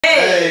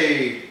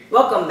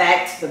Welcome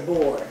back to the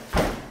board.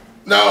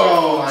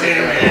 No,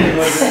 damn it. It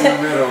was in the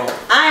middle.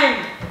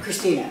 I'm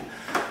Christina.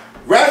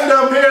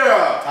 Random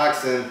Hero.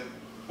 Toxin.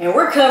 And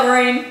we're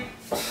covering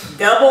 007.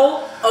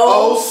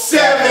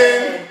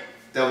 007.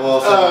 007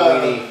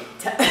 weenie.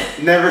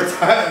 Never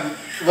time.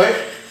 Wait.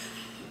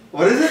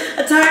 What is it?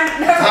 A time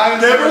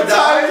never. Never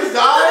time to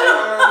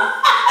die.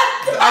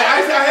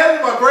 I had it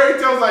in my brain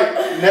until I was like,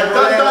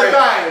 Neverland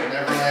die.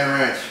 Neverland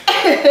Ranch.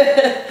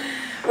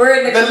 We're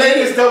in the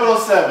latest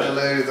 007. The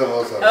latest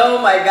 007. Oh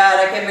my God,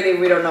 I can't believe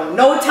we don't know.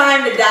 No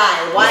Time to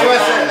Die. Why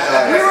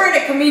not? We were in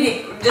a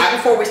comedic just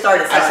before we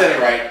started. I said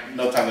it right.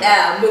 No Time to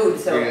Die. Mood,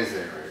 so. You didn't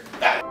say it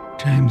right.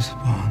 James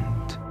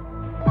Bond,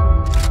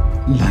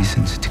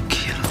 licensed to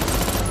kill,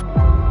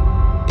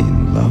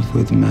 in love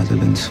with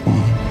Madeline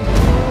Swan.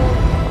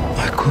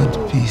 I could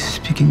be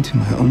speaking to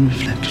my own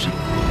reflection.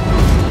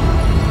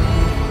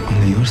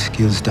 Only your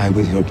skills die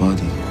with your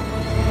body.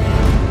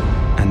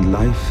 And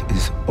life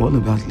is all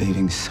about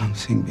leaving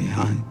something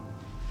behind.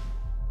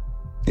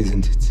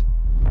 Isn't it?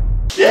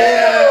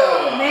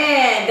 Yeah!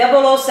 Man,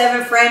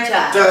 007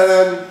 franchise.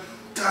 Dun,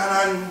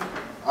 dun.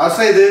 I'll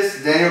say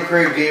this: Daniel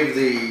Craig gave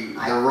the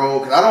role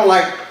because I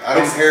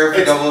don't care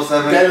for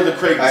 007. Daniel the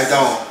Craig. I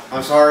don't.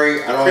 I'm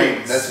sorry. I don't.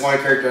 Craigs. That's one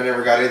character I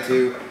never got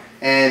into,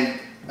 and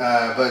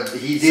but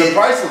he did.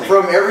 Surprisingly,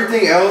 from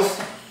everything else,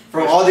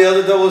 from all the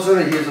other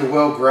 007, he was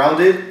well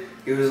grounded.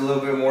 He was a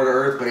little bit more to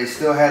earth, but he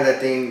still had that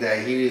thing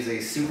that he was a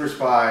super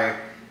spy.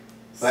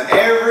 But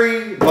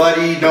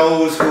everybody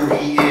knows who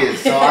he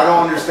is, so I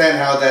don't understand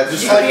how that's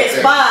just like a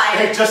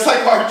spy. Just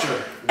like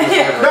Archer.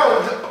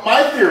 No,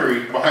 my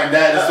theory behind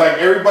that is like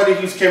everybody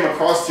who's came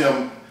across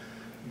him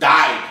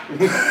died.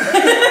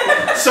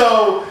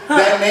 So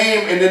that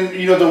name, and then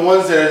the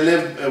ones that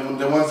lived,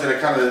 the ones that are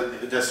kind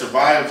of that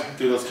survived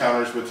through those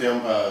counters with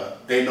him,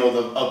 they know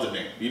of the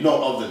name. You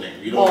know of the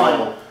name. You don't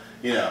know.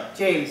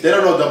 James. They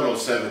don't know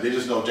 007. They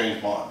just know James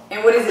Bond.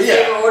 And what is his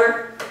favorite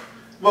order?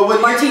 Well,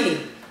 martini.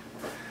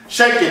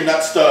 Shaken,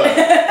 not stirred.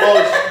 It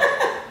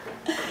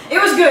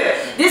was good.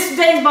 This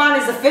James Bond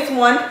is the 5th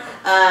one.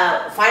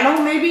 Final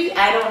maybe?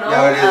 I don't know.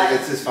 No,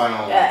 it's his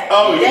final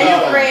one.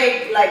 Daniel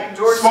Craig, like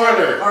George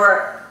Smarter.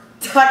 or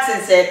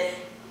Tuxin said,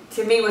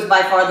 to me was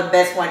by far the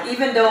best one.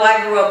 Even though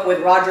I grew up with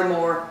Roger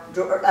Moore,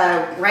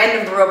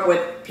 Random grew up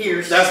with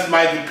Pierce. That's the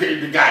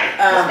guy.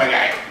 That's my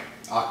guy.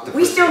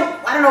 We still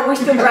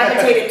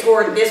gravitated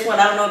toward this one.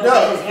 I don't know if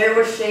because his hair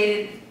was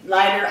shaded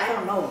lighter. I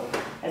don't know.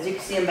 As you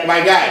can see him back there.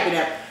 My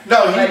guy.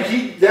 No,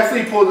 he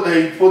definitely pulled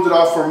it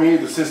off for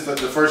me since the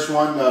first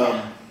one,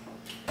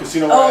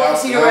 Casino Royale. Oh,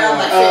 Casino Royale,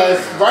 my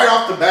favorite. Right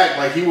off the back,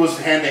 like he was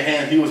hand to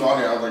hand. He was on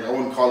there. I was like, I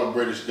wouldn't call a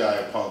British guy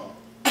a punk.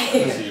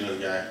 Casino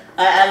guy.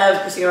 I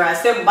love Casino Royale.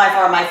 Still by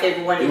far my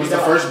favorite one. It was the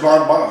first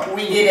Bond.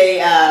 We did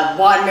a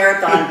Bond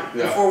marathon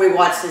before we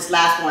watched this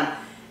last one.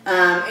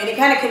 And it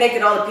kind of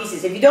connected all the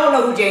pieces. If you don't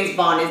know who James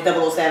Bond is,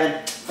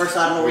 007, first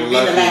I don't know where he's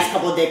been the last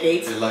couple of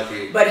decades. You're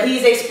lucky. But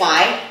he's a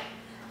spy,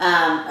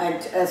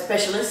 a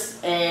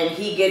specialist, and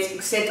he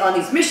gets sent on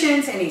these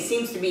missions, and he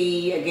seems to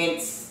be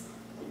against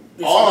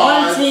this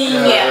one team.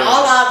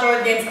 All odds are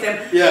against him.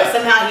 But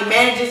somehow he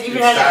manages,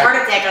 even has a heart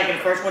attack like in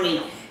the first one.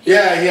 He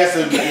has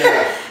to.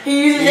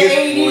 He uses the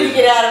AED to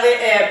get out of it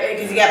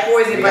because he got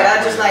poisoned. But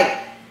I just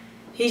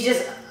he's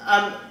just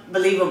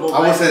unbelievable. I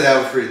would say that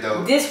was pretty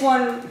dope. This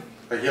one.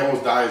 Like he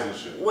almost dies and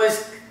shit.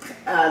 Was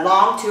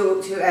long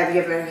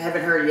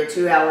haven't heard it yet,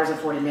 2 hours and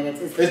 40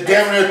 minutes. It's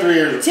damn near 3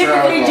 years.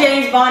 Typically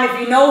James Bond, if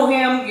you know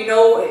him, you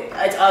know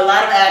it's a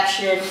lot of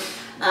action.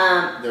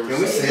 Can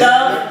we say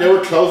that? They were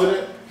closing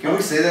it. Can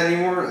we say that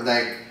anymore?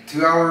 Like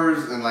 2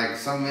 hours and like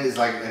something is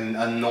like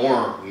a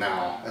norm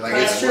now. Like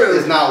That's true.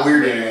 It's not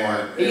weird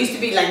anymore. It used to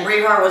be like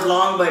Braveheart was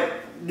long, but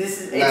this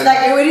is it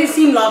didn't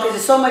seem long because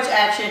there's so much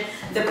action.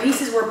 The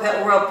pieces were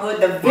well put.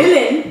 The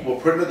villain. We'll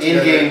put it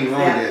in-game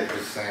ruined it.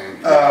 Just saying.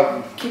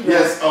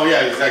 Yes. Oh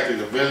yeah. Exactly.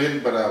 The villain.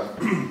 But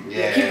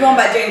keep going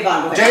by James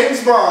Bond.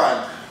 James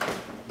Bond.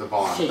 The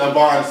Bond. The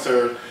Bond,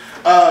 sir.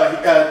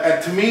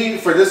 To me,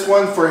 for this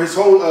one, for his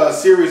whole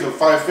series of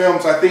 5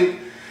 films, I think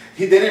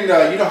they didn't.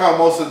 You know how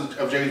most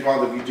of James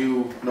Bond, if you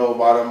do know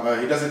about him,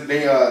 he doesn't.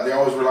 They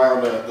always rely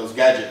on those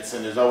gadgets,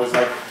 and there's always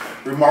like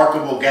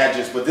remarkable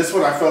gadgets. But this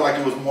one, I felt like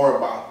it was more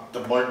about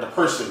the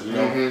person.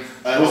 It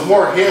was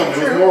more him. It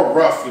was more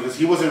rough because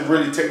he wasn't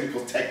really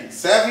technical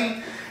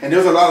savvy, and there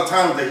was a lot of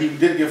times that he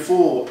did get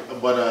fooled,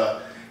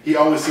 but he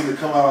always seemed to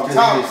come out on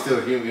top.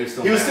 He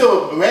was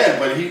still a man,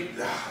 but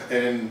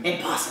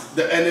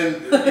impossible. And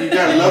then you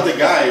gotta love the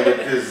guy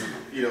because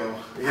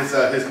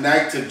his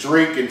knack to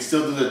drink and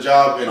still do the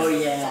job and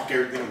fuck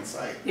everything in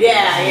sight.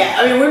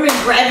 I mean, women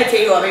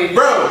gravitate.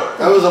 Bro,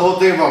 that was the whole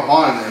thing about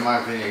Bond, in my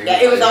opinion. Yeah,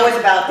 it was always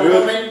about the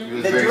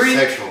woman, the drink,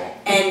 sexual.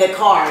 And the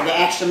car, the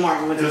Aston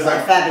Martin, which is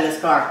a fabulous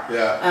car.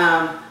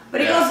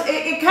 But it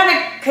kind of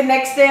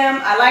connects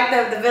them. I like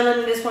the villain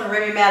in this one,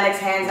 Remy Malek's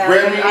hands out.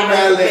 I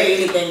don't say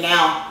anything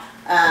now.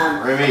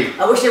 Remy.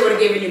 I wish they would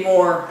have given you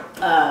more.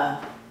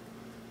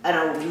 I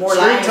don't know, more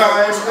Screen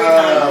time.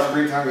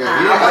 Screen time.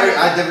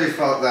 I definitely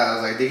felt that. I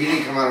was like, he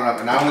didn't come out enough.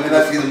 And I went to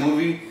go see the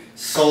movie,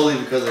 solely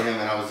because of him,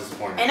 and I was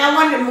disappointed. And I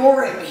wanted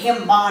more of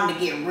him Bond to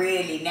get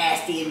really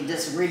nasty and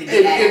just really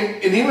get at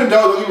it. And even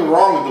though, don't get me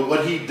wrong,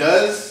 what he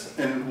does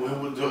and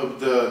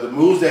the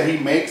moves that he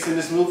makes in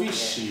this movie,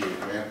 shit,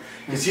 man.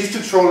 Because he's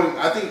controlling,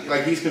 I think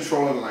like he's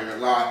controlling like a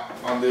lot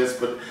on this,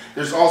 but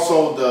there's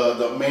also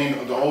the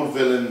old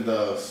villain,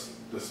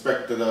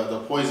 the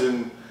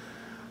poison.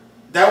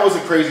 That was a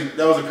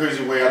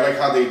crazy way. I like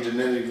how they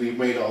genetically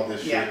made all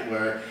this shit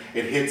where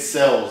it hits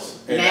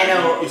cells. And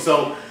Nano.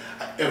 So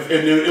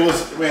it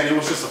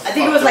was just a I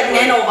think it was like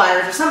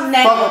nanovirus or something.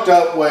 Fucked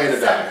up way to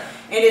die.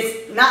 And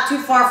it's not too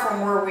far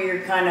from where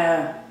we're kind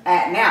of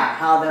at now.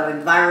 How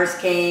the virus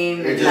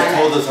came. It just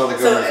told us how the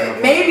government's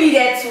So maybe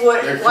that's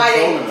why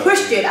they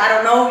pushed it. I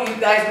don't know. You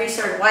guys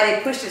researched why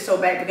they pushed it so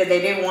bad because they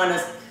didn't want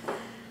us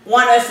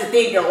to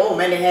think that, oh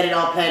man, they had it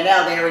all planned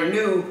out. They already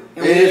knew.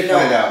 And it is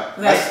planned out.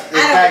 In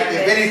fact,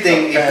 if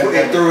anything, it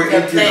threw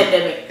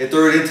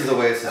it into the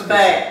way it's supposed to.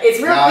 But it's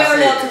real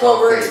parallel to what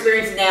we're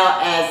experiencing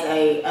now as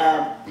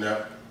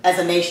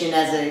a nation,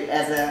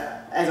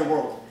 as a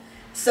world.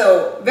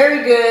 So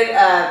very good.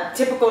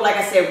 Typical, like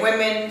I said,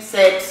 women,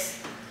 sex.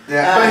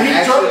 Yeah,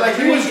 but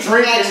he was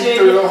drinking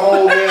through the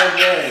whole damn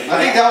thing. I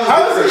think that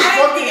was different.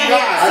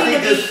 I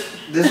think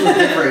this was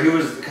different.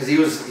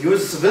 He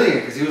was a civilian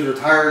because he was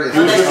retired. He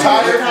was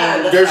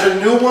retired. There's a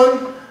new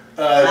one.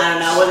 I don't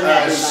know. I wasn't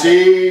happy about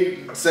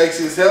she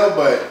sexy as hell,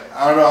 but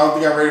I don't know. I don't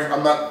think I'm ready. I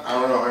don't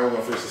know. I don't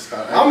want to finish this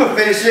content. I'm gonna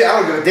finish it. I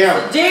don't give a damn.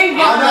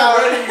 I'm not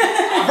ready.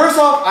 First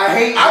off, I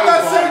hate. I'm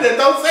not saying that.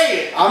 Don't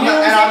say it. I'm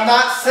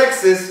not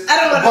sexist.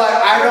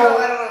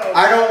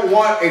 I don't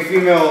want a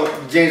female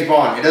James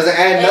Bond. It doesn't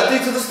add nothing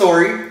to the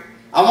story.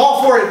 I'm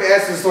all for it if it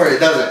adds to the story. It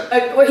doesn't.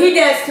 Well, he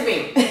does to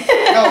me.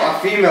 No, a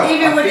female.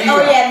 Even with female.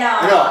 Oh yeah, no.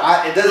 No,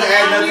 it doesn't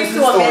add nothing to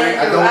the story.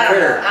 I don't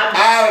care.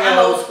 I'm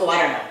old school.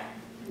 I don't know.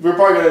 We're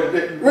probably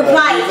gonna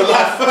reply to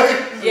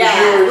this.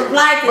 Yeah,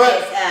 reply to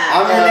this.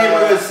 I'm your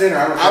neighborhood sinner.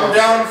 I'm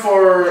down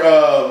for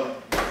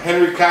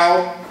Henry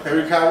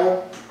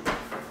Cavill,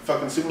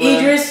 fucking Superman.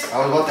 Idris. I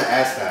was about to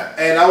ask that.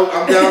 And I'm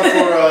down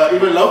for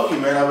even Loki,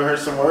 man. I've heard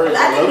some words.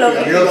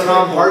 Loki. You know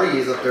Tom Hardy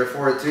is up there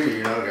for it too.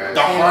 You know, guys.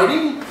 The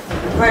Hardy?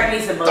 Hardy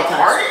needs a bow tie. The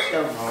Hardy?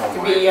 Oh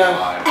to be young.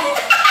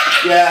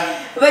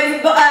 Yeah. But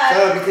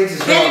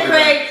Danny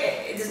Craig.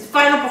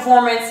 Final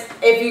performance.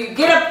 If you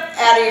get up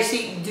out of your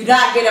seat, do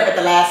not get up at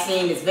the last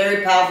scene. It's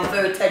very powerful,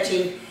 very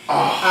touching. It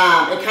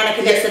kind of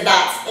connects the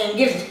dots and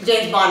gives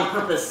James Bond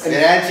purpose. And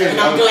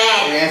I'm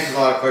glad. It answers a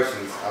lot of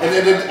questions.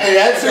 It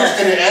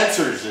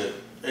answers it.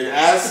 It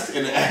asks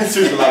and it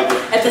answers a lot of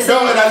it.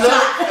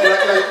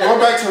 Going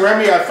back to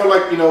Remy, I feel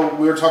like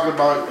we were talking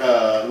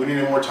about we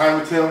needed more time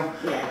with him.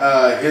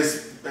 Yeah.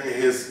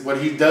 His what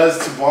he does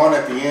to Bond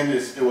at the end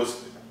it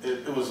was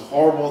a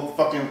horrible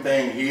fucking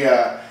thing.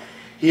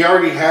 He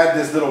already had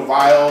this little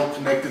vial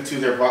connected to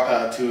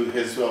to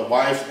his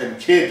wife and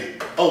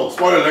kid. Oh,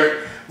 spoiler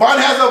alert!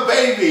 Bond has a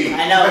baby.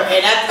 I know,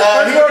 and that's the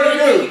first he already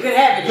knew. You could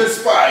have it. Good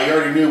spy. He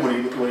already knew when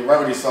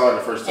he saw it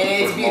the first time.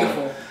 And it's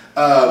beautiful.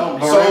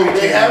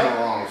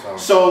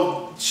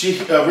 So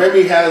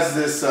Remy has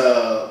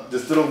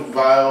this little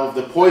vial,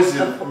 the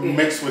poison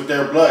mixed with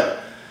their blood.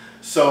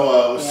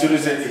 So as soon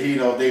as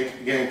they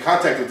get in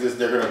contact with this,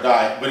 they're gonna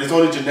die. But it's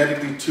only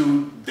genetically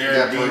to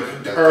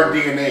her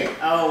DNA.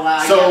 Oh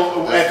wow!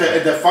 So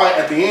at the fight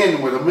at the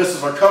end, where the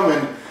missiles are coming,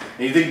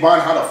 and you think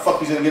Bond, how the fuck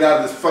he's gonna get out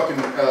of this fucking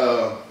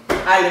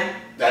island?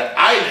 That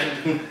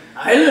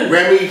island.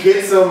 Remy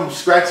hits him,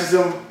 scratches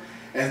him,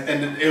 and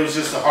it was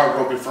just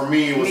heartbroken for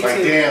me. It was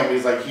damn.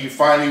 He's like he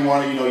finally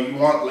wanted. You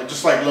want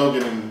just like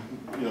Logan and.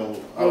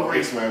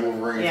 Raceman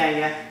Wolverine.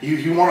 Yeah.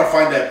 You want to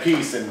find that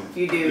peace, and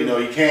you do.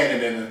 You can't,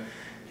 and then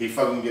he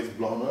fucking gets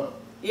blown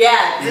up.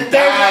 Yeah,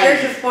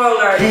 there's a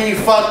spoiler. He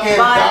fucking dies.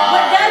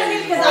 But does he?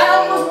 Because I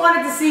almost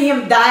wanted to see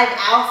him dive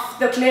off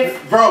the cliff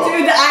to the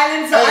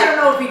island. So I don't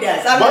know if he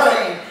does. I'm just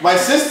saying. My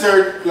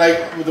sister,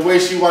 like the way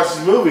she watches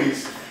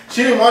movies,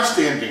 she didn't watch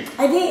the ending.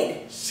 I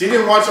did. She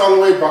didn't watch all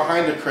the way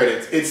behind the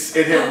credits.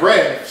 It had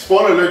read.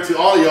 Spoiler alert to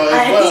all y'all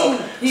as well.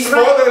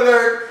 Spoiler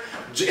alert.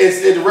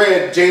 It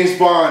read James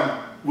Bond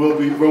will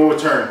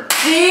return.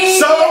 See?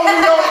 So we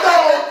don't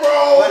know,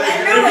 bro.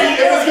 If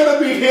it's gonna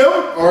be him,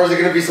 or is it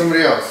gonna be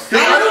somebody else?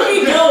 I don't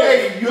even know.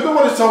 Hey, you're the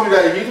one that told me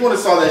that. You're the one that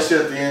saw that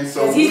shit at the end.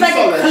 So he's like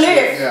a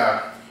cliff.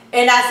 Yeah.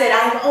 And I said,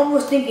 I'm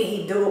almost thinking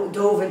he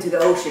dove into the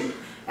ocean.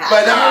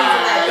 But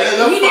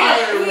he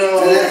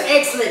was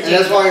excellent. And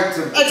that's why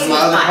to my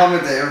other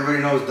comment that everybody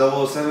knows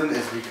 007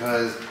 is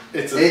because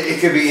it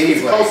could be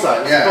anybody.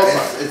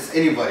 It's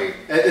anybody.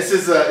 It's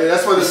just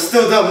that's why it's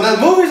still dumb. The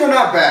movies are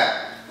not bad.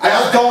 I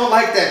just don't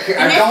like that.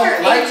 I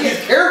don't like his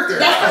character.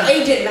 That's the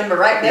agent number,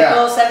 right?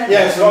 Yeah. 007?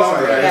 Yeah, it's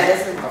number.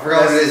 I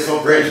forgot what it is.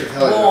 So British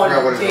intelligence. I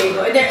forgot what it is.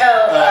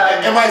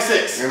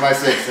 MI6.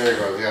 MI6. There it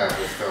goes. Yeah.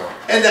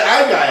 And the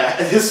eye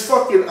guy, his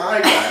fucking eye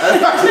guy.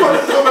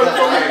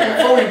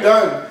 Before we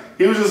done,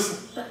 he was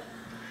just.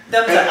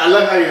 I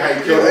love how you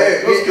killed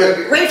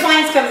it. Ray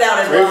Fiennes comes out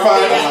as well.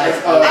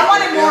 I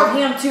wanted more of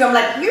him too. I'm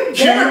like, you're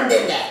better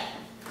than that.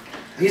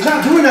 He's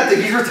not doing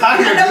nothing. He's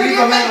retired. Leave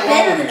him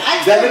alone.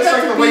 That looks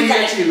like the way he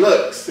actually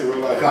looks.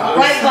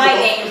 Right by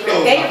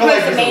Daniel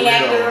Craig's the main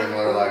actor.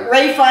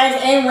 Ray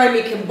Fiennes and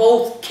Remy can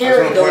both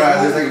carry those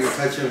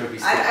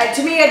movies.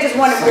 To me, I just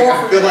wanted more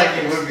from them. I feel like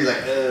it would be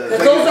like,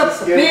 because those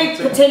are big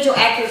potential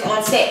actors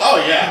on set. Oh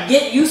yeah.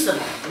 Get used to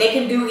them. They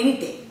can do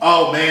anything.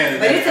 Oh man.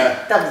 But it's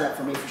a thumbs up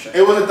for me for sure.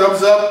 It was a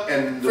thumbs up,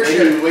 and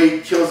the way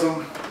he kills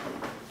him.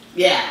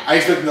 Yeah. I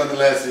expect nothing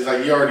less. It's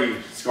like he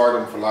already scarred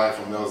him for life,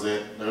 and that was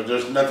it.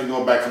 There's nothing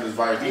going back from this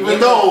virus. Even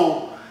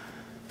though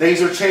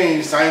things are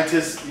changed,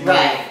 scientists, you know,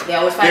 they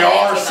always find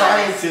are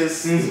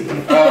scientists.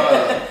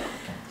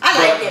 I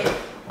liked it.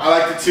 I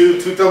liked it too.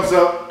 2 thumbs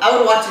up. I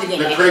would watch it again.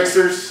 The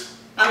Craigsters.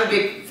 I'm a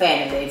big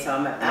fan of it, so I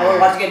would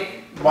watch it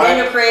again.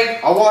 Daniel Craig.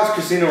 I'll watch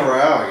Casino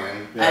Royale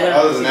again. Yeah.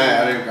 Other than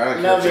that, I didn't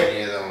catch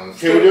any of those ones.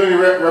 Can we do any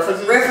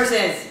references?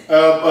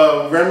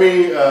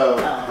 Remy.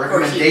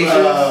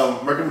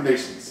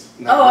 Recommendations.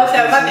 No, oh, I'm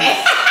sorry, my bad.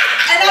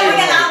 And then we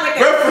got on with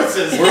it.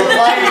 References. We're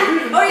applying.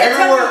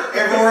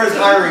 Everywhere is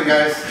hiring,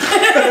 guys.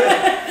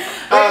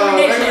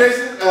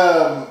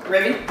 Recommendations.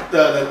 Remy?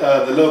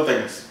 The little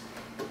things.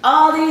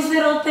 All these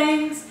little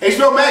things.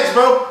 HBO Max,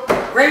 bro.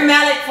 Rami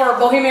Malek for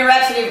Bohemian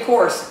Rhapsody, of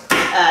course.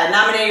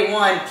 Nominated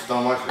one.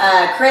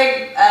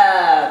 Craig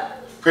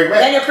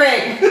Daniel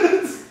Craig.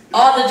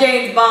 All the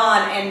James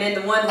Bond, and then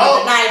the one with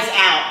the Knives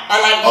Out.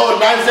 I like.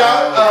 Knives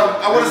Out.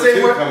 I want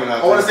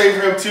to say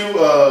for him too.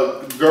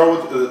 The girl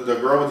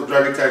with the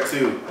dragon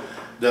tattoo.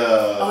 I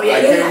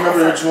can't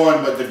remember which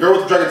one, but the girl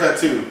with the dragon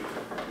tattoo.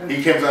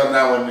 He comes out in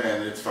that one,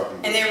 and it's fucking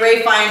good. And then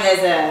Ray Fiennes as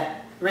a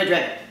Red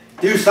Dragon.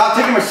 Dude, stop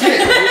taking my shit.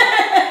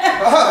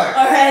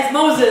 Or as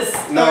Moses.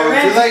 No,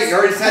 too late. You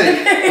already said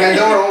it.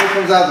 Pandora only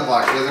comes out of the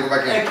box. It doesn't go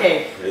back in.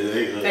 Okay.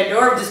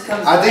 Pandora just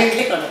comes. I think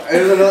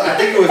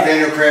it was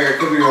Daniel Craig. I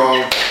could be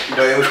wrong. You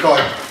know, it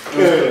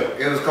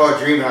was called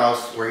Dream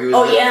House, where he was.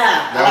 Oh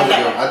yeah.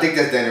 I think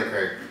that's Daniel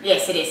Craig.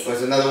 Yes, it is.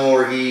 There's another one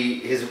where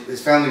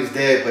his family's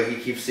dead, but he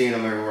keeps seeing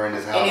them everywhere in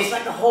his house. And it's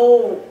like a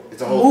whole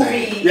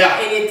movie. Thing. Yeah.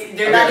 And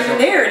they're not even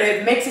there, and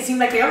it makes it seem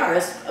like they are.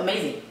 That's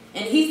amazing.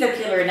 And he's the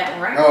killer in that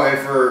one, right? Oh, and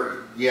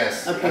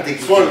yes, okay. I think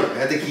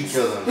he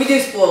killed him. We do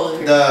spoilers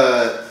here.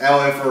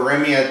 And for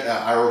Remy at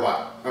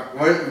iRobot.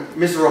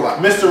 Mr. Robot.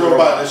 Mr.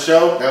 Robot, the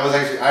show. That was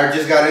actually, I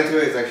just got into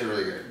it. It's actually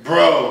really good.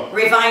 Bro.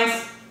 Ray Fiennes,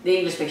 the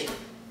English patient.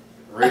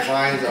 Ray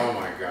Fiennes, oh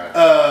my god.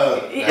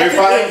 Ray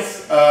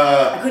Fiennes.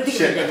 I couldn't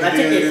think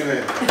of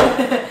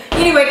it.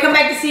 Anyway, come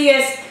back to see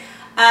us.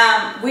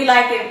 We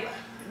like it.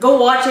 Go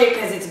watch it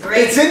because it's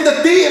great. It's in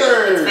the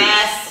theaters. It's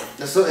fast.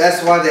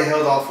 That's why they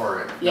held off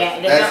for it.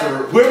 Yeah.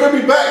 We're gonna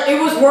be back. It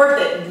was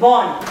worth it.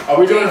 Bond. Are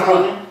we doing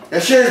Halloween?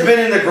 That shit has been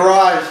in the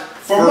garage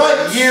for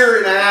a year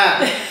and a half.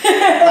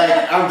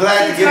 Like, I'm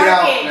glad to get it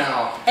out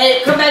now.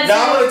 Hey, come back.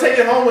 Now I'm gonna take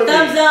it home with me.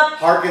 Thumbs up.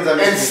 Harkins,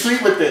 and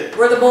sleep with it.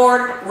 We're the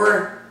board.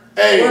 We're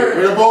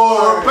the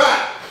board. We're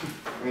back.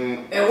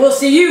 And we'll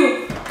see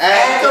you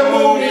at the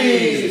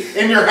movies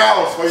in your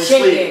house while you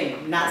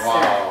sleep. Not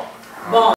wow. Bond.